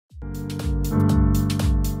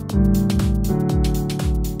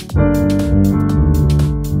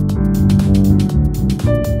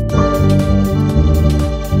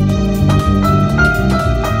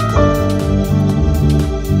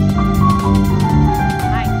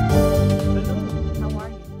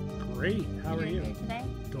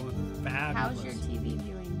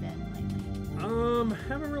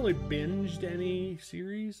binged any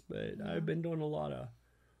series, but I've been doing a lot of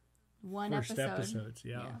first episodes.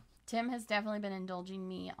 Yeah. Tim has definitely been indulging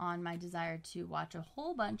me on my desire to watch a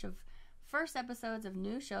whole bunch of first episodes of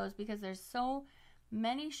new shows because there's so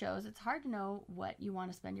many shows. It's hard to know what you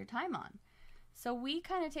want to spend your time on. So we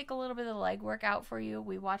kind of take a little bit of the legwork out for you.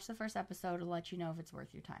 We watch the first episode to let you know if it's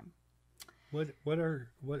worth your time. What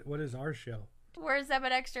is our show? We're Zeb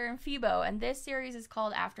and Dexter and Phoebo, and this series is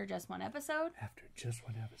called After Just One Episode. After Just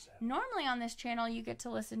One Episode. Normally on this channel, you get to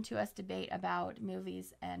listen to us debate about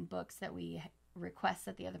movies and books that we request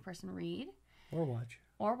that the other person read. Or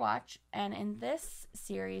watch. And in this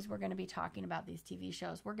series, we're going to be talking about these TV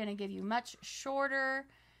shows. We're going to give you much shorter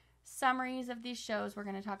summaries of these shows. We're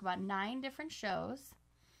going to talk about 9 different shows.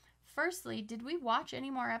 Firstly, did we watch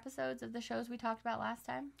any more episodes of the shows we talked about last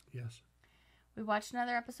time? Yes. We watched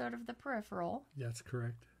another episode of The Peripheral. That's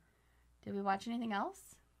correct. Did we watch anything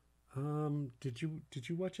else? Did you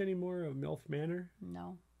watch any more of MILF Manor?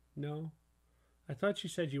 No? I thought you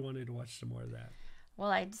said you wanted to watch some more of that. Well,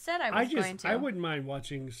 I said I was going to. I wouldn't mind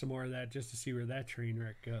watching some more of that just to see where that train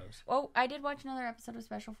wreck goes. Oh, I did watch another episode of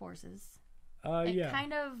Special Forces. It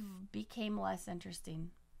kind of became less interesting.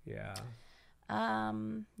 Yeah.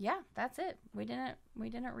 Yeah, that's it. We didn't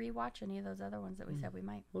rewatch any of those other ones that we said we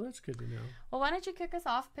might. Well, that's good to know. Well, why don't you kick us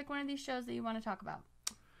off? Pick one of these shows that you want to talk about.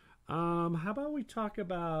 How about we talk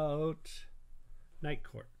about Night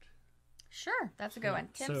Court? Sure, that's a good one.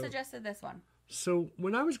 Tim suggested this one. So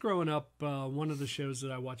when I was growing up, one of the shows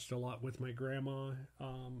that I watched a lot with my grandma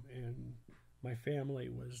and my family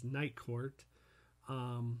was Night Court.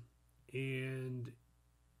 And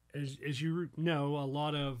as you know, a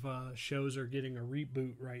lot of shows are getting a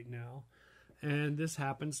reboot right now. And this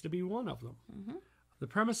happens to be one of them. Mm-hmm. The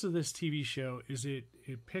premise of this TV show is it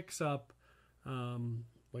picks up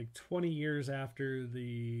like 20 years after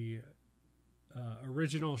the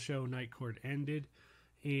original show Night Court ended.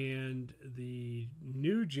 And the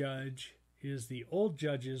new judge is the old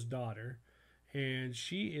judge's daughter, and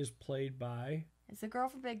she is played by... It's the girl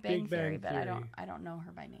from Big Bang Theory, but I don't know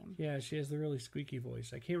her by name. Yeah, she has the really squeaky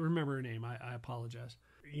voice. I can't remember her name. I apologize.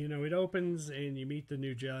 You know, it opens and you meet the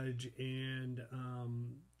new judge, and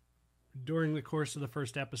during the course of the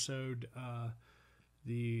first episode,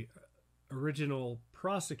 the original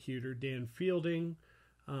prosecutor, Dan Fielding,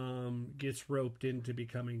 gets roped into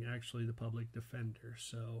becoming actually the public defender.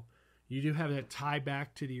 So you do have that tie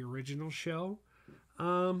back to the original show.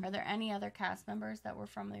 Are there any other cast members that were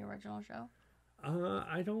from the original show?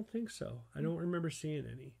 I don't think so. I don't remember seeing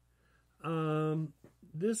any.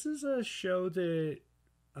 This is a show that...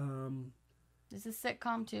 This is a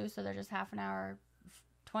sitcom too, so they're just half an hour,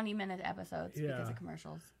 20-minute episodes because of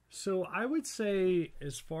commercials. So I would say,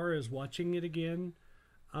 as far as watching it again...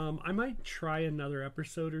 I might try another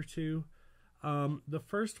episode or two. The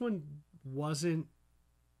first one wasn't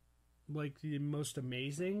like the most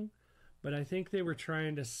amazing, but I think they were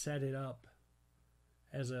trying to set it up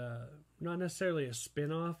as not necessarily a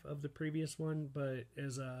spin-off of the previous one, but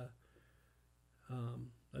as a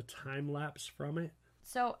time lapse from it.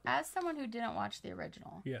 So as someone who didn't watch the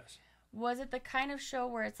original. Yes. Was it the kind of show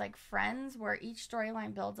where it's like Friends, where each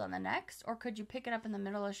storyline builds on the next? Or could you pick it up in the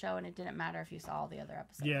middle of the show and it didn't matter if you saw all the other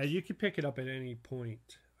episodes? Yeah, you could pick it up at any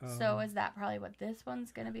point. So is that probably what this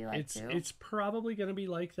one's going to be like too? It's probably going to be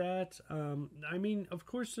like that. I mean, of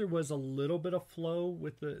course, there was a little bit of flow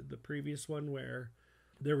with the previous one where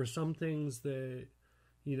there were some things that...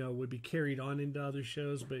 would be carried on into other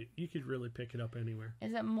shows, but you could really pick it up anywhere.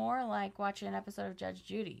 Is it more like watching an episode of Judge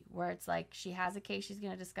Judy, where it's like she has a case she's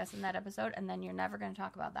going to discuss in that episode, and then you're never going to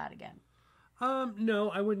talk about that again?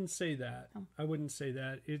 No, I wouldn't say that. Oh. I wouldn't say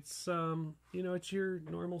that. It's, it's your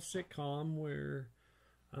normal sitcom where,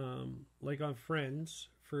 like on Friends,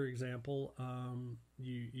 for example,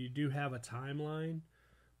 you do have a timeline,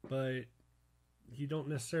 but you don't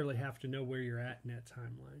necessarily have to know where you're at in that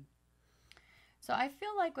timeline. So I feel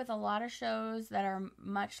like with a lot of shows that are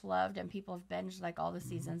much loved and people have binged like all the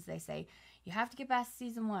seasons, they say you have to get past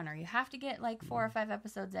season 1 or you have to get like 4 or 5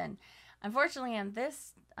 episodes in. Unfortunately, on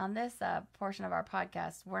this portion of our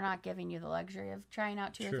podcast, we're not giving you the luxury of trying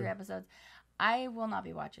out 2 or 3 episodes. I will not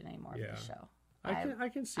be watching any more of this show. I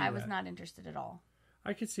can see that. I was not interested at all.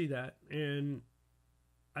 I could see that. And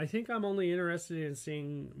I think I'm only interested in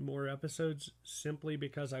seeing more episodes simply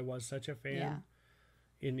because I was such a fan. Yeah.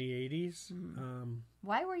 In the 80s. Mm-hmm.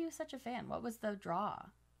 Why were you such a fan? What was the draw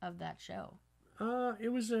of that show?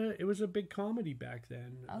 It was a big comedy back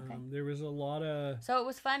then. Okay. There was a lot of... So it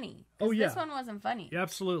was funny. Oh, yeah. This one wasn't funny. Yeah,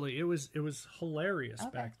 absolutely. It was hilarious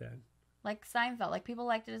back then. Like Seinfeld. Like people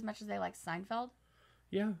liked it as much as they liked Seinfeld?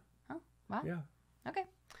 Yeah. Oh, wow. Yeah. Okay.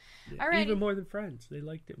 All right. Even more than Friends. They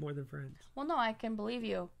liked it more than Friends. Well, no, I can believe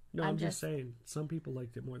you. No, I'm just saying. Some people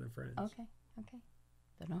liked it more than Friends. Okay.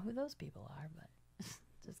 Don't know who those people are, but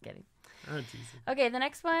just kidding. I'm teasing. Okay, the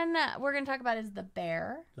next one we're going to talk about is The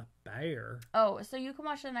Bear. The Bear? Oh, so you can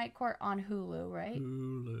watch The Night Court on Hulu, right?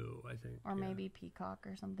 Hulu, I think. Or maybe Peacock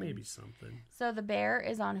or something. Maybe something. So The Bear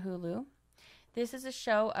is on Hulu. This is a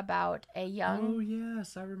show about a young... Oh,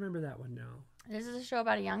 yes. I remember that one now. This is a show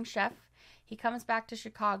about a young chef. He comes back to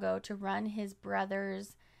Chicago to run his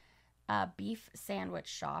brother's beef sandwich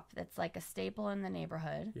shop that's like a staple in the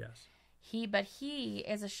neighborhood. Yes. But he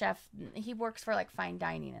is a chef. He works for like fine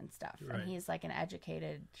dining and stuff. Right. And he's like an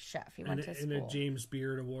educated chef. He went to school. And a James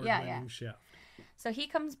Beard award-winning chef. So he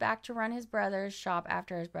comes back to run his brother's shop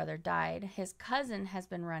after his brother died. His cousin has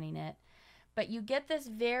been running it. But you get this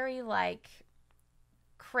very like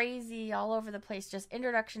crazy all over the place just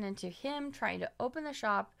introduction into him trying to open the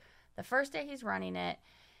shop the first day he's running it.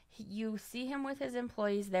 You see him with his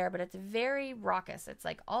employees there, but it's very raucous. It's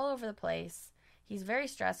like all over the place. He's very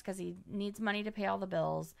stressed because he needs money to pay all the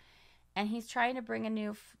bills. And he's trying to bring a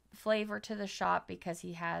new flavor to the shop because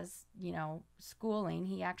he has, schooling.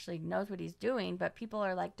 He actually knows what he's doing, but people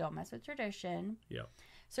are like, don't mess with tradition. Yep.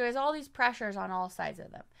 So he has all these pressures on all sides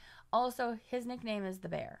of them. Also, his nickname is the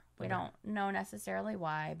Bear. We don't know necessarily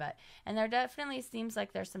why, and there definitely seems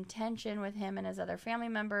like there's some tension with him and his other family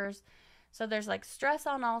members. So there's like stress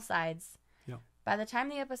on all sides. Yep. By the time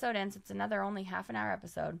the episode ends, it's another only half an hour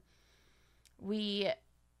episode. We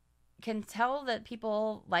can tell that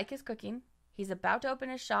people like his cooking. He's about to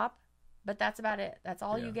open his shop, but that's about it. That's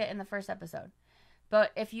all you get in the first episode.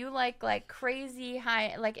 But if you like crazy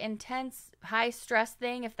high, like intense high stress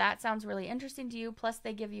thing, if that sounds really interesting to you, plus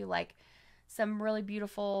they give you like some really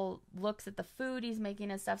beautiful looks at the food he's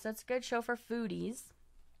making and stuff. So it's a good show for foodies.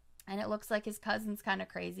 And it looks like his cousin's kind of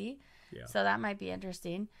crazy. Yeah. So that might be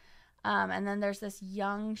interesting. And then there's this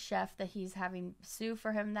young chef that he's having sue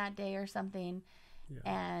for him that day or something.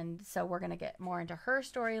 Yeah. And so we're going to get more into her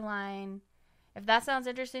storyline. If that sounds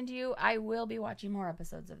interesting to you, I will be watching more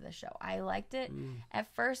episodes of this show. I liked it.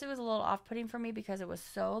 At first, it was a little off-putting for me because it was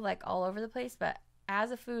so, like, all over the place. But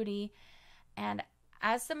as a foodie and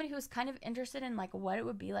as somebody who's kind of interested in, like, what it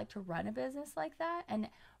would be like to run a business like that and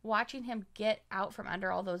watching him get out from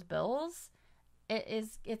under all those bills,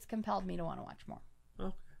 it's compelled me to want to watch more.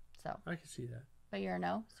 Okay. So I can see that. But you're a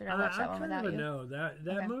no? So I watch that one without you? No.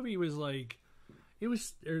 That movie was like...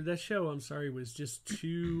 that show, I'm sorry, was just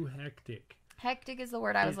too hectic. Hectic is the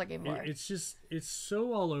word I was looking for. It's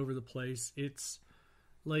so all over the place. It's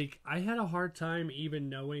like I had a hard time even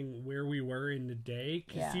knowing where we were in the day.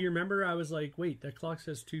 Because do you remember I was like, wait, that clock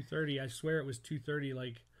says 2:30. I swear it was 2:30.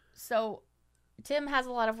 Like, so Tim has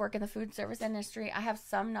a lot of work in the food service industry. I have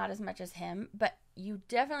some, not as much as him. But you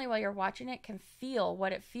definitely, while you're watching it, can feel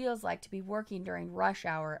what it feels like to be working during rush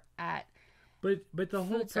hour at But the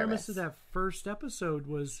whole premise of that first episode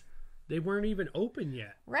was they weren't even open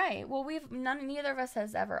yet. Right. Well, neither of us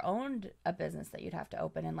has ever owned a business that you'd have to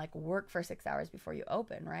open and like work for 6 hours before you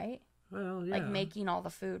open, right? Well, yeah. Like making all the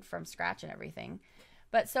food from scratch and everything.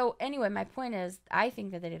 But so anyway, my point is, I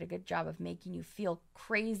think that they did a good job of making you feel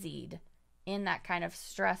crazied in that kind of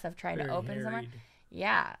stress of trying to open somewhere.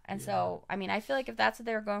 Yeah. And so, I mean, I feel like if that's what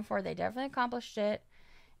they were going for, they definitely accomplished it.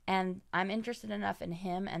 And I'm interested enough in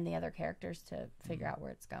him and the other characters to figure out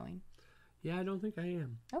where it's going. Yeah, I don't think I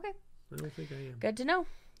am. Okay. I don't think I am. Good to know.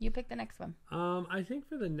 You pick the next one. I think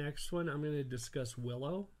for the next one, I'm going to discuss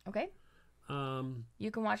Willow. Okay.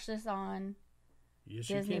 You can watch this on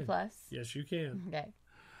Disney Plus. Yes, you can. Okay.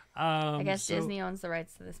 I guess Disney owns the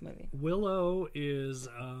rights to this movie. Willow is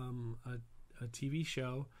a TV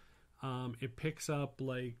show. It picks up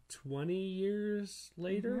like 20 years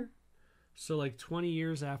later. Mm-hmm. So like 20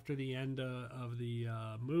 years after the end of the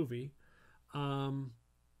movie.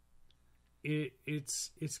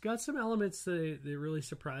 It's got some elements that really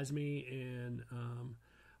surprised me, and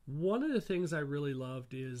one of the things I really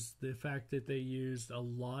loved is the fact that they used a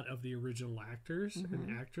lot of the original actors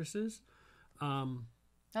and actresses.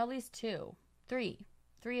 At least three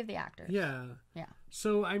of the actors. Yeah.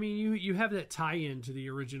 So I mean, you have that tie-in to the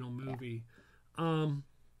original movie. Yeah.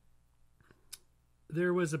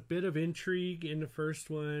 There was a bit of intrigue in the first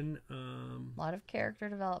one. A lot of character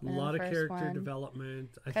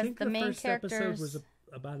development. I think the first episode was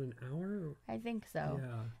about an hour. I think so.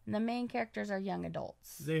 Yeah. And the main characters are young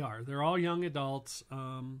adults. They are. They're all young adults.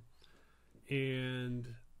 And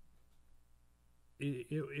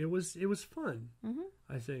it was fun. Mm-hmm.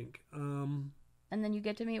 I think. And then you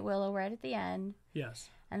get to meet Willow right at the end. Yes.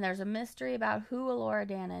 And there's a mystery about who Elora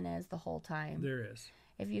Danan is the whole time. There is.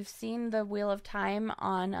 If you've seen the Wheel of Time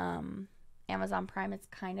on Amazon Prime, it's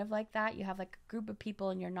kind of like that. You have like a group of people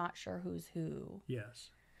and you're not sure who's who. Yes.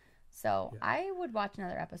 So I would watch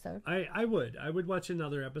another episode. I would watch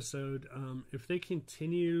another episode. If they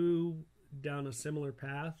continue down a similar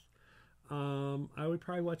path, I would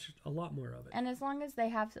probably watch a lot more of it. And as long as they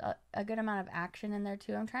have a good amount of action in there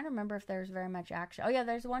too. I'm trying to remember if there's very much action. Oh yeah,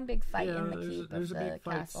 there's one big fight in the keep. There's a big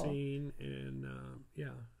fight scene, and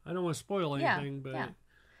I don't want to spoil anything, but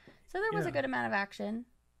so there was a good amount of action.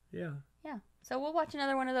 Yeah. Yeah. So we'll watch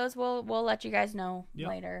another one of those. We'll let you guys know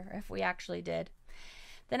later if we actually did.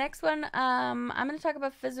 The next one, I'm going to talk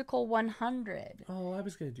about Physical 100. Oh, I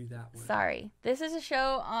was going to do that one. Sorry. This is a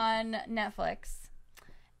show on Netflix,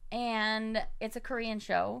 and it's a Korean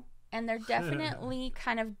show, and they're definitely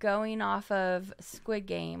kind of going off of Squid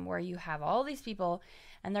Game, where you have all these people,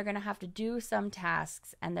 and they're going to have to do some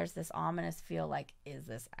tasks, and there's this ominous feel like, is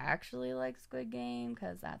this actually like Squid Game?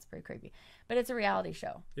 Because that's pretty creepy. But it's a reality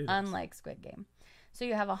show, unlike Squid Game. So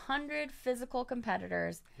you have 100 physical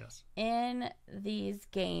competitors in these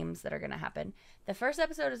games that are going to happen. The first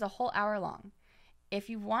episode is a whole hour long. If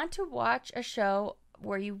you want to watch a show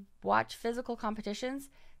where you watch physical competitions,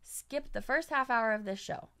 skip the first half hour of this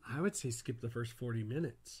show. I would say skip the first 40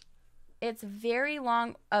 minutes. It's very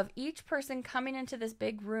long, of each person coming into this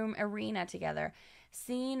big room arena together,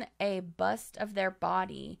 seeing a bust of their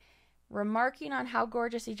body, remarking on how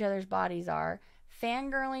gorgeous each other's bodies are,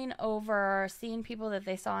 fangirling over seeing people that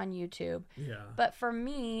they saw on YouTube. Yeah. But for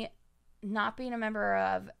me, not being a member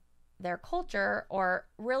of their culture or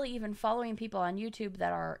really even following people on YouTube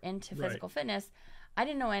that are into physical fitness, I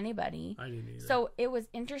didn't know anybody. I didn't either. So it was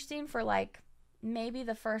interesting for like maybe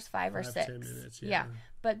the first 5 or 6. 10 minutes, yeah.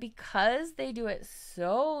 But because they do it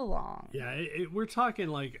so long. Yeah, we're talking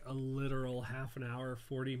like a literal half an hour,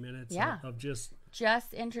 40 minutes of just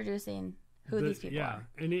introducing who these people are.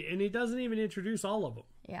 And it doesn't even introduce all of them.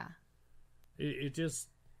 Yeah. It just...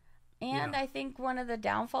 And I think one of the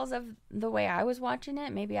downfalls of the way I was watching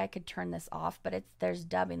it, maybe I could turn this off, but there's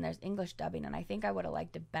dubbing, there's English dubbing, and I think I would have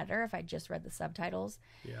liked it better if I just read the subtitles.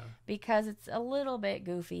 Yeah. Because it's a little bit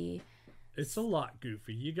goofy. It's a lot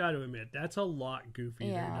goofy. You got to admit, that's a lot goofy,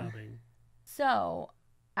 their dubbing. So,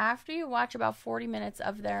 after you watch about 40 minutes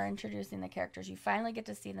of their introducing the characters, you finally get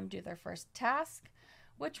to see them do their first task,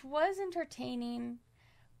 which was entertaining,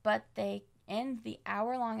 but they end the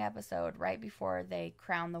hour-long episode right before they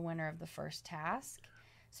crown the winner of the first task.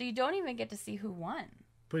 So you don't even get to see who won.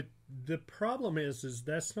 But the problem is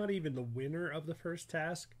that's not even the winner of the first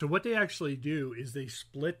task. So what they actually do is they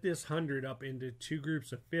split this 100 up into 2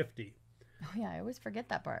 groups of 50. Oh, yeah, I always forget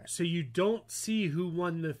that part. So you don't see who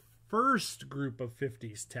won the first group of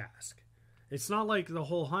 50's task. It's not like the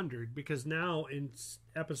whole 100, because now in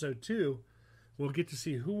episode 2, we'll get to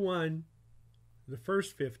see who won the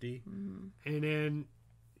first 50, and then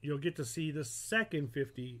you'll get to see the second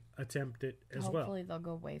 50 attempt it as well. Hopefully they'll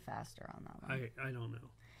go way faster on that one. I don't know.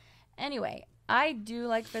 Anyway, I do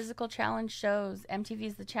like physical challenge shows.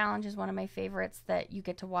 MTV's The Challenge is one of my favorites, that you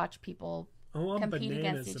get to watch people compete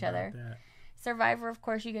against each other. That. Survivor, of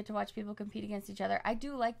course, you get to watch people compete against each other. I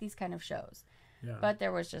do like these kind of shows. Yeah. But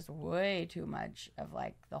there was just way too much of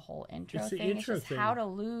like the whole intro thing. It's just how to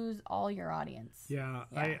lose all your audience. Yeah.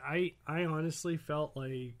 I honestly felt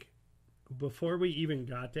like before we even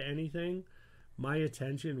got to anything, my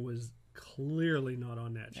attention was clearly not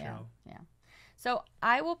on that show. Yeah. So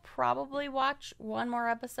I will probably watch one more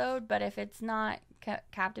episode, but if it's not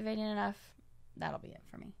captivating enough, that'll be it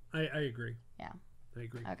for me. I agree. Yeah. I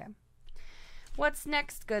agree. Okay. What's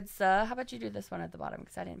next, good sir? How about you do this one at the bottom,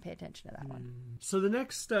 because I didn't pay attention to that one. So the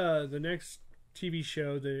next TV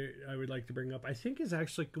show that I would like to bring up, I think, is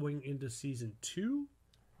actually going into season 2.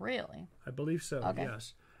 Really? I believe so. Okay.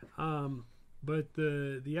 Yes. But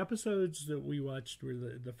the episodes that we watched were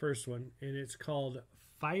the first one, and it's called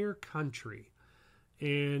Fire Country,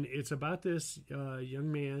 and it's about this young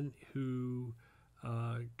man who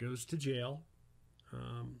goes to jail. I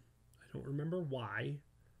don't remember why.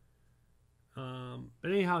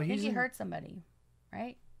 But anyhow, he hurt somebody,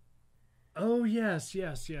 right? Oh yes.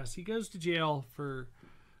 He goes to jail for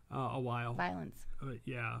a while. Violence.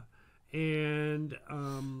 Yeah, and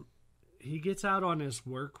he gets out on his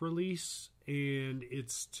work release, and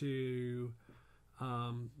it's to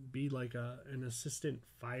be like an assistant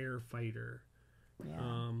firefighter.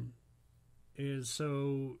 Yeah. And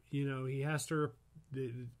so he has to.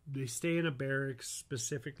 They stay in a barracks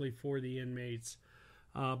specifically for the inmates.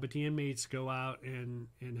 But the inmates go out and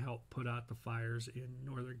help put out the fires in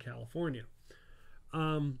Northern California.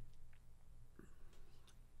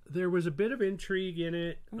 There was a bit of intrigue in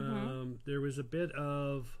it. There was a bit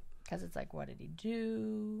of... Because it's like, what did he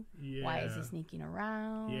do? Yeah. Why is he sneaking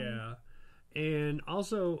around? Yeah. And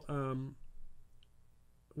also,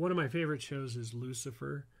 one of my favorite shows is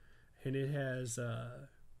Lucifer, and it has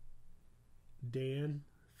Dan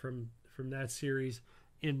from that series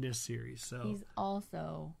in this series. So he's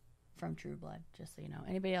also from True Blood, just so you know.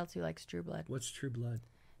 Anybody else who likes True Blood? What's True Blood?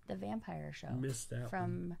 The vampire show. Missed that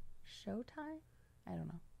from one. Showtime? I don't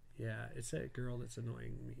know. Yeah, it's that girl that's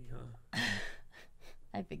annoying me, huh?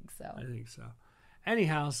 I think so. I think so.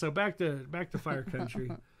 Anyhow, so back to Fire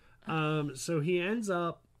Country. So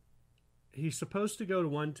he's supposed to go to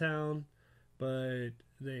one town, but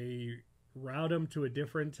they route him to a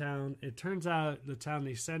different town. It turns out the town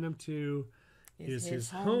they send him to is his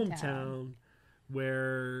hometown,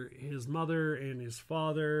 where his mother and his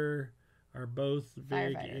father are both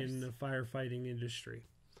big in the firefighting industry.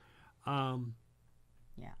 Yeah.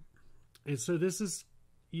 And so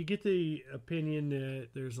you get the opinion that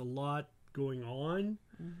there's a lot going on.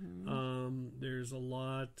 Mm-hmm. There's a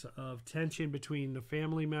lot of tension between the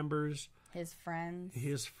family members, his friends,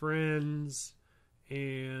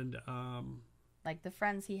 and like the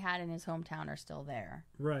friends he had in his hometown are still there,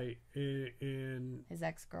 right? And his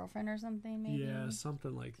ex-girlfriend or something, maybe. Yeah,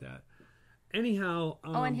 something like that. Anyhow,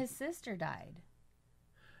 and his sister died.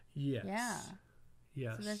 Yes. Yeah.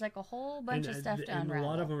 Yes. So there's like a whole bunch of stuff to unravel. And a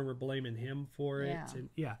lot of them were blaming him for it.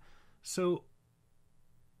 Yeah. And so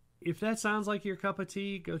if that sounds like your cup of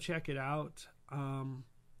tea, go check it out.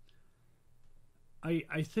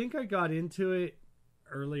 I think I got into it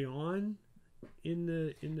early on in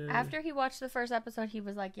the after he watched the first episode, he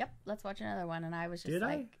was like, "Yep, let's watch another one." And I was just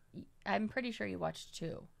I'm pretty sure you watched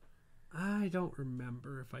 2. I don't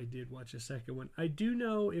remember if I did watch a second one. I do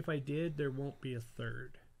know if I did, there won't be a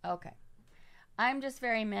third. Okay. I'm just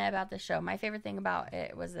very meh about the show. My favorite thing about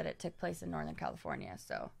it was that it took place in Northern California,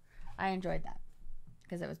 so I enjoyed that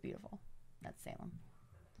because it was beautiful. That's Salem.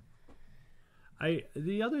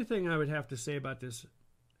 The other thing I would have to say about this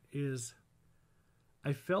is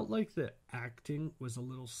I felt like the acting was a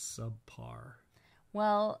little subpar.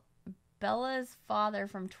 Well, Bella's father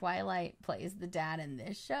from Twilight plays the dad in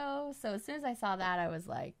this show, so as soon as I saw that, I was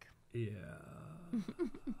like... Yeah.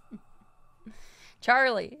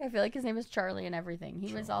 Charlie. I feel like his name is Charlie and everything.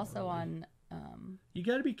 He was also on... you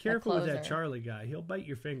got to be careful with that Charlie guy. He'll bite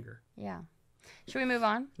your finger. Yeah. Should we move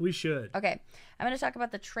on? We should. Okay. I'm going to talk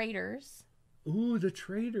about The Traitors. Ooh, The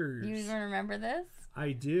Traitors. You even remember this?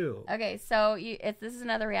 I do. Okay, so this is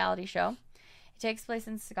another reality show. It takes place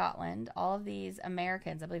in Scotland. All of these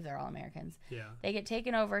Americans, I believe they're all Americans. Yeah. They get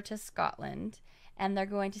taken over to Scotland, and they're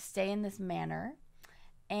going to stay in this manor.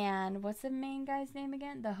 And what's the main guy's name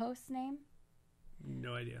again? The host's name?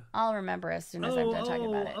 No idea. I'll remember as soon as I'm done talking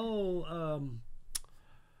about it.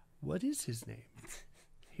 What is his name?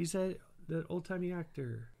 He's the old-timey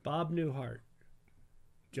actor. Bob Newhart.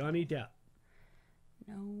 Johnny Depp.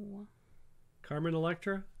 No. Carmen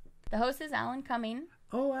Electra? The host is Alan Cumming.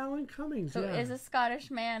 Oh, Alan Cummings, who is a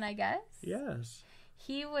Scottish man, I guess. Yes.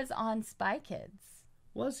 He was on Spy Kids.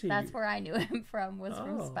 Was he? That's where I knew him from,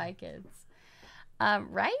 from Spy Kids.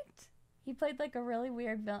 Right? He played like a really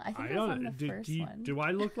weird villain. I think it was on the first one. Do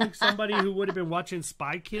I look like somebody who would have been watching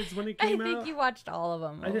Spy Kids when it came out? I think you watched all of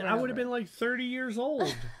them. I would have been like 30 years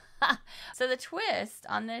old. So the twist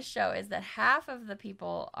on this show is that half of the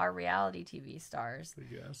people are reality TV stars.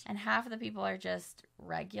 Yes. And half of the people are just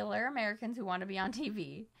regular Americans who want to be on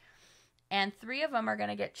TV. And 3 of them are going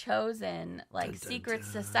to get chosen, like secret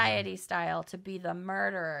society style, to be the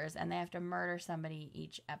murderers. And they have to murder somebody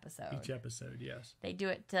each episode. Each episode, yes. They do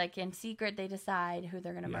it like in secret. They decide who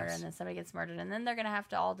they're going to murder. And then somebody gets murdered. And then they're going to have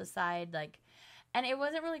to all decide, like... And it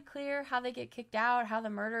wasn't really clear how they get kicked out, how the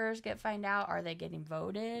murderers get found out. Are they getting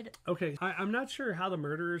voted? Okay, I'm not sure how the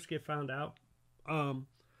murderers get found out.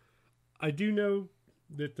 I do know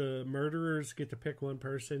that the murderers get to pick one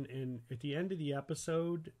person, and at the end of the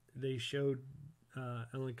episode, they showed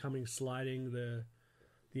Alan Cummings sliding the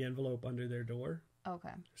envelope under their door.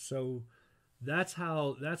 Okay. So that's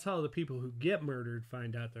how the people who get murdered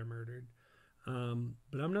find out they're murdered.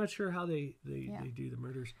 But I'm not sure how they do the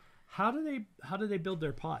murders. How do they build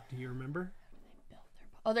their pot? Do you remember?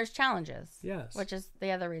 Oh, there's challenges. Yes. Which is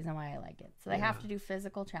the other reason why I like it. So they have to do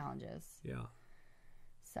physical challenges. Yeah.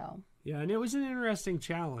 So. Yeah, and it was an interesting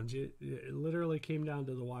challenge. It literally came down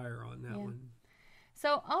to the wire on that one.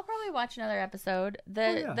 So I'll probably watch another episode.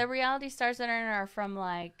 The reality stars that are from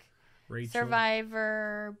like Rachel.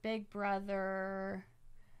 Survivor, Big Brother.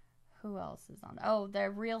 Who else is on? Oh, the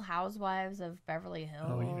Real Housewives of Beverly Hills.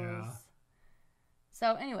 Oh, yeah.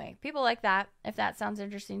 So anyway, people like that, if that sounds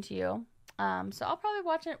interesting to you. So I'll probably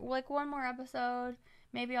watch it like one more episode,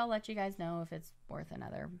 maybe I'll let you guys know if it's worth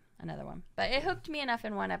another one. But it hooked me enough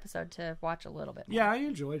in one episode to watch a little bit more. Yeah, I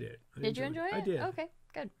enjoyed it. Did you enjoy it? I did. Okay,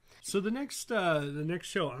 good. So the next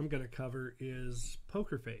show I'm going to cover is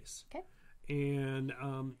Poker Face. Okay. And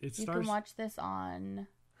it stars... You can watch this on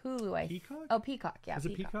Hulu. Peacock? Oh, Peacock. Yeah, Is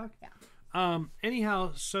it Peacock? Yeah.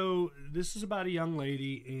 Anyhow, so this is about a young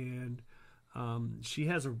lady, and she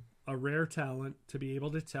has a rare talent to be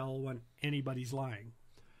able to tell when anybody's lying.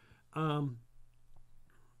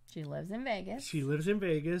 She lives in Vegas. She lives in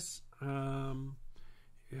Vegas.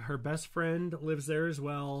 Her best friend lives there as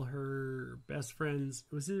well. Her best friend's...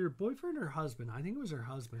 Was it her boyfriend or husband? I think it was her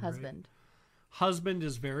husband. Husband. Right? Husband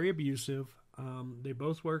is very abusive. They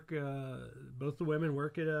both work... both the women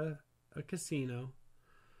work at a casino.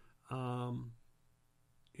 In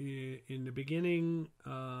the beginning,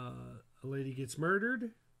 a lady gets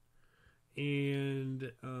murdered. And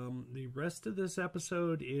the rest of this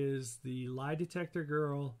episode is the lie detector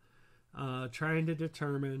girl trying to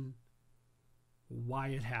determine why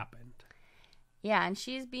it happened. Yeah, and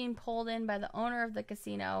she's being pulled in by the owner of the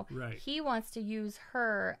casino. Right. He wants to use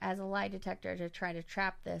her as a lie detector to try to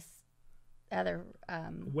trap this other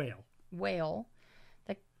whale,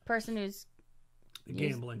 the person who's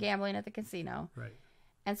gambling at the casino. Right.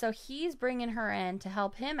 And so he's bringing her in to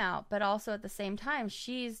help him out, but also at the same time,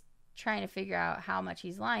 she's trying to figure out how much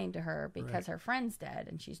he's lying to her because her friend's dead,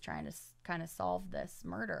 and she's trying to kind of solve this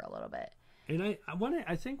murder a little bit. And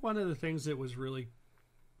I think one of the things that was really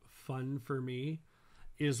fun for me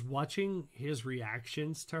is watching his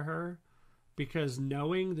reactions to her, because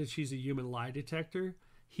knowing that she's a human lie detector,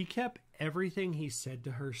 he kept everything he said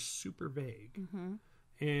to her super vague.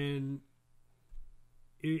 Mm-hmm. And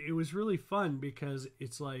it was really fun because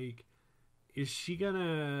it's like, is she going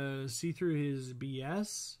to see through his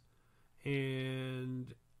BS?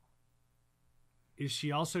 And is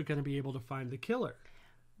she also going to be able to find the killer?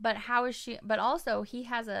 But how is she? But also, he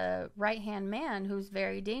has a right-hand man who's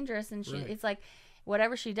very dangerous, and it's like,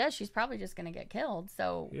 whatever she does, she's probably just going to get killed.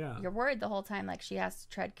 So you're worried the whole time, like she has to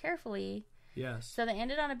tread carefully. Yes. So they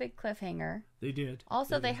ended on a big cliffhanger. They did.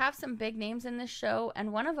 Also, they have some big names in this show,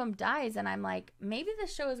 and one of them dies, and I'm like, maybe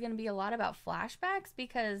this show is going to be a lot about flashbacks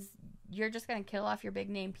because you're just going to kill off your big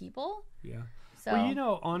name people. Yeah. So,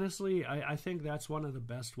 well, honestly, I think that's one of the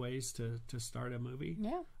best ways to start a movie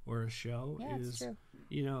or a show is, true.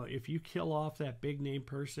 If you kill off that big name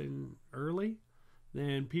person early,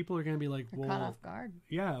 then people are going to be like, they're caught off guard.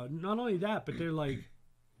 Yeah, not only that, but they're like,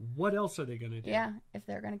 what else are they going to do? Yeah, if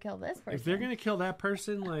they're going to kill this person. If they're going to kill that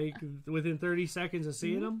person, like, within 30 seconds of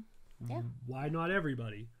seeing them, why not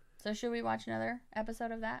everybody? So should we watch another episode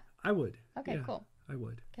of that? I would. Okay, cool. I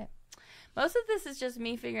would. Okay. Most of this is just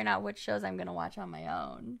me figuring out which shows I'm going to watch on my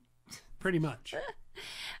own. Pretty much.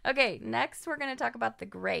 Okay, next we're going to talk about The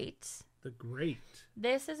Great. The Great.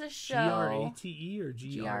 This is a show. Grate or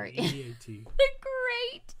Great? The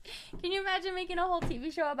Great. Can you imagine making a whole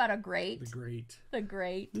TV show about a great? The Great. The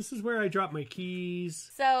Great. This is where I drop my keys.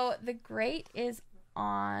 So The Great is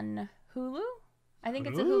on Hulu. I think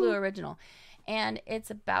it's a Hulu original. And it's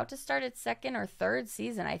about to start its second or third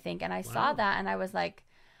season, I think. And I saw that and I was like,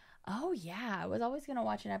 oh, yeah, I was always going to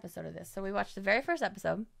watch an episode of this. So we watched the very first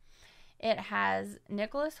episode. It has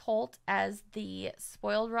Nicholas Hoult as the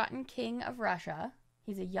spoiled, rotten king of Russia.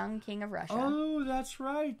 He's a young king of Russia. Oh, that's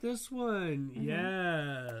right. This one. Mm-hmm.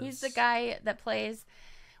 Yes. He's the guy that plays,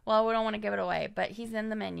 well, we don't want to give it away, but he's in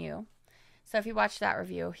the menu. So if you watch that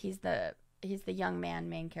review, he's the young man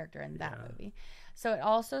main character in that movie. So it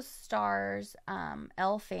also stars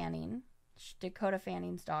Elle Fanning, Dakota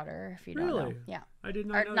Fanning's daughter, if you don't know. Yeah. I did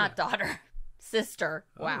not know not that. Daughter. Sister.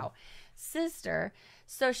 Oh. Wow. Sister.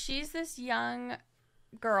 So she's this young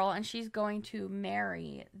girl, and she's going to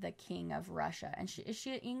marry the king of Russia. And is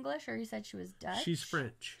she English, or you said she was Dutch? She's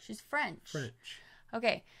French. She's French. French.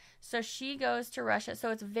 Okay. So she goes to Russia.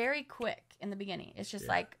 So it's very quick in the beginning. It's just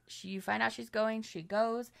like you find out she's going, she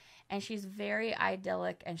goes, and she's very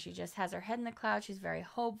idyllic, and she just has her head in the clouds. She's very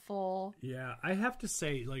hopeful. Yeah, I have to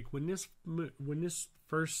say, like, when this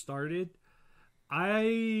first started,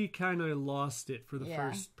 I kind of lost it for the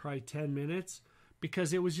first probably 10 minutes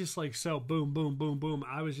because it was just like so boom, boom, boom, boom.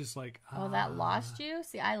 I was just like, oh, that lost you?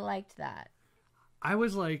 See, I liked that. I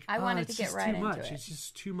was like, I wanted to get right into it. It's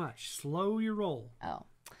just too much. Slow your roll. Oh.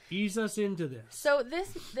 Ease us into this. So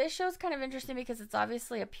this show's kind of interesting because it's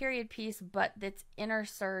obviously a period piece, but it's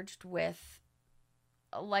intersurged with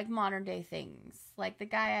like modern day things. Like the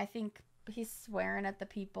guy, I think he's swearing at the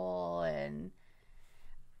people, and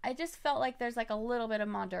I just felt like there's like a little bit of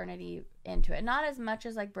modernity into it. Not as much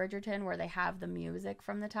as like Bridgerton, where they have the music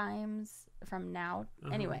from the times from now.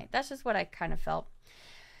 Anyway, that's just what I kind of felt.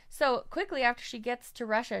 So quickly after she gets to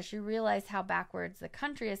Russia, she realized how backwards the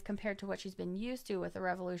country is compared to what she's been used to with the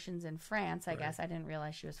revolutions in France. I guess I didn't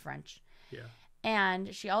realize she was French. Yeah.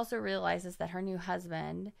 And she also realizes that her new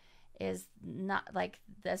husband is not like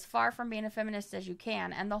as far from being a feminist as you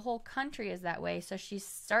can, and the whole country is that way. So she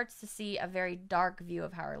starts to see a very dark view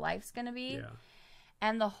of how her life's going to be. Yeah.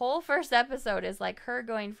 And the whole first episode is like her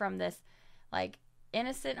going from this like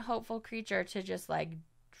innocent, hopeful creature to just like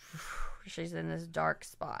she's in this dark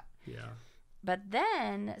spot. Yeah. But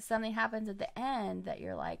then something happens at the end that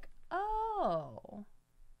you're like, oh.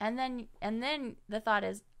 And then the thought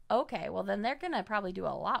is, okay, well then they're going to probably do a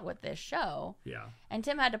lot with this show. Yeah. And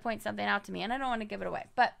Tim had to point something out to me, and I don't want to give it away.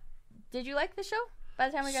 But did you like the show by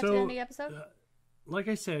the time we got to the end of the episode? Like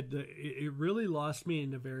I said, it really lost me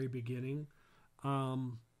in the very beginning.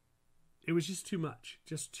 It was just too much.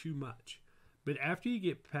 But after you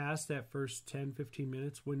get past that first 10, 15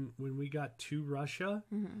 minutes, when we got to Russia,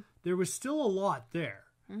 there was still a lot there.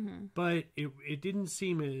 But it didn't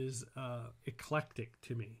seem as eclectic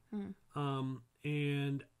to me.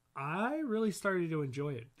 And I really started to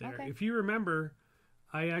enjoy it there. Okay. If you remember,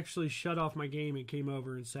 I actually shut off my game and came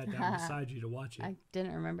over and sat down beside you to watch it. I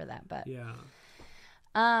didn't remember that, but... Yeah.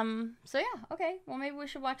 So yeah, okay. Well, maybe we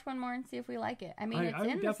should watch one more and see if we like it. I mean, it's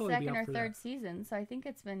in the second or third season, so I think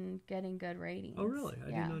it's been getting good ratings. Oh, really? I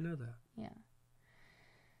did not know that. Yeah.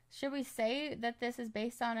 Should we say that this is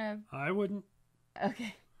based on a... I wouldn't.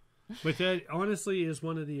 Okay. But that honestly is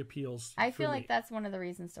one of the appeals. I feel like that's one of the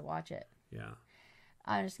reasons to watch it. Yeah.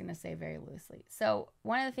 I'm just going to say very loosely. So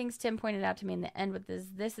one of the things Tim pointed out to me in the end with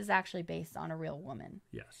this is actually based on a real woman.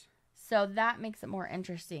 Yes. So that makes it more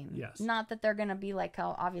interesting. Yes. Not that they're going to be like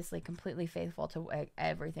obviously completely faithful to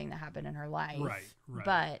everything that happened in her life. Right.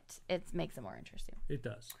 But it makes it more interesting. It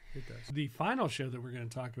does. The final show that we're going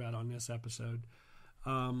to talk about on this episode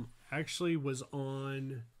actually was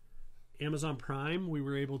on Amazon Prime. We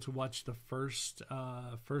were able to watch the first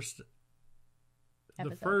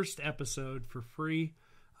episode for free.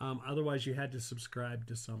 Otherwise, you had to subscribe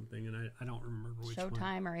to something, and I don't remember which one.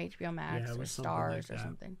 Showtime or HBO Max or Stars like or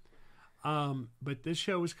something. But this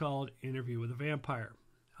show is called Interview with a Vampire.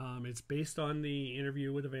 It's based on the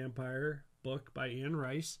Interview with a Vampire book by Anne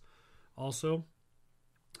Rice. Also,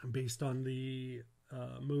 based on the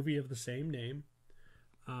movie of the same name.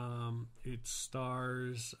 It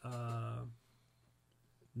stars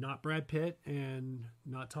not Brad Pitt and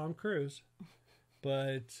not Tom Cruise,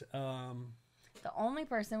 but the only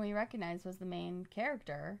person we recognized was the main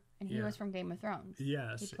character, and he was from Game of Thrones.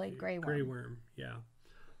 Yes, he played Grey Worm. Grey Worm, yeah.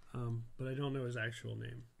 But I don't know his actual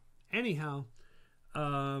name. Anyhow,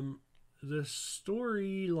 the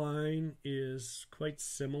storyline is quite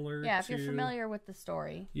similar. Yeah, if you're familiar with the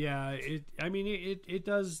story. Yeah, it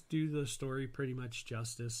does do the story pretty much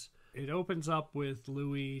justice. It opens up with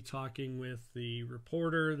Louis talking with the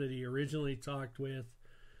reporter that he originally talked with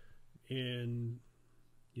in,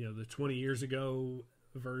 the 20 years ago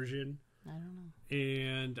version. I don't know.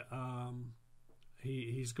 And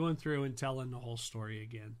he's going through and telling the whole story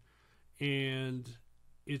again. And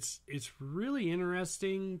it's really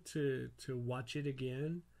interesting to watch it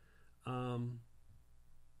again. I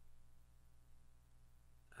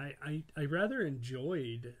rather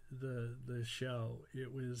enjoyed the show.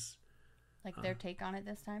 It was like their take on it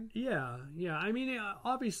this time. Yeah. I mean,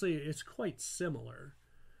 obviously it's quite similar,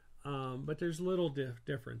 but there's little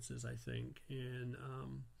differences, I think, and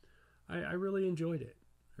I really enjoyed it.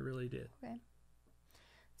 I really did. Okay.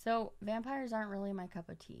 So vampires aren't really my cup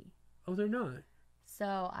of tea. Oh, they're not.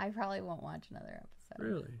 So I probably won't watch another episode.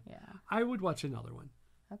 Really? Yeah. I would watch another one.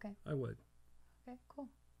 Okay. I would. Okay, cool.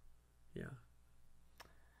 Yeah.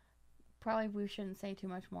 Probably we shouldn't say too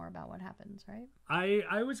much more about what happens, right?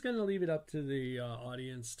 I was going to leave it up to the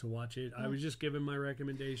audience to watch it. Yeah. I was just giving my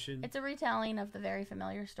recommendation. It's a retelling of the very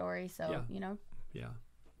familiar story, so, Yeah.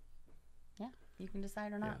 Yeah, you can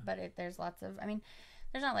decide or not. Yeah. But there's lots of,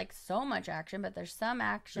 there's not like so much action, but there's some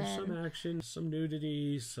action. There's some action, some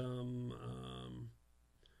nudity, some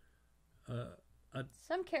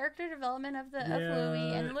character development of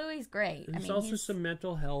Louis, and Louis's great. There's also some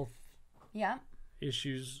mental health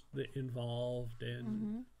issues that involved,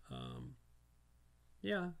 and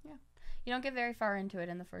you don't get very far into it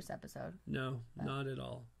in the first episode. No, not at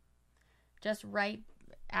all. Just right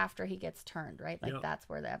after he gets turned, right? Like that's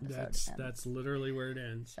where the episode ends. That's literally where it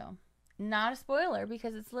ends. So, not a spoiler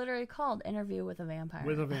because it's literally called Interview with a Vampire.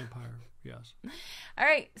 With a Vampire, yes. All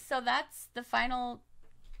right, so that's the final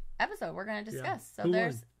episode we're going to discuss. Yeah. So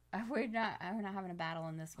we're not having a battle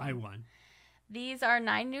in this one. I won. These are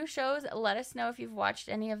 9 new shows. Let us know if you've watched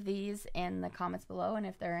any of these in the comments below, and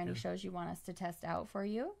if there are any shows you want us to test out for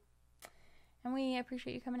you. And we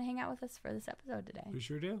appreciate you coming to hang out with us for this episode today. We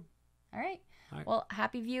sure do. All right. Well,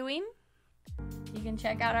 happy viewing. You can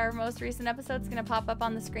check out our most recent episode. It's going to pop up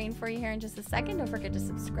on the screen for you here in just a second. Don't forget to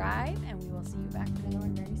subscribe, and we will see you back for another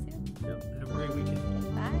one very soon. Yep. Have a great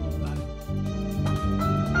weekend. Bye.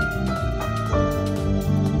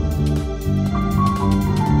 Bye.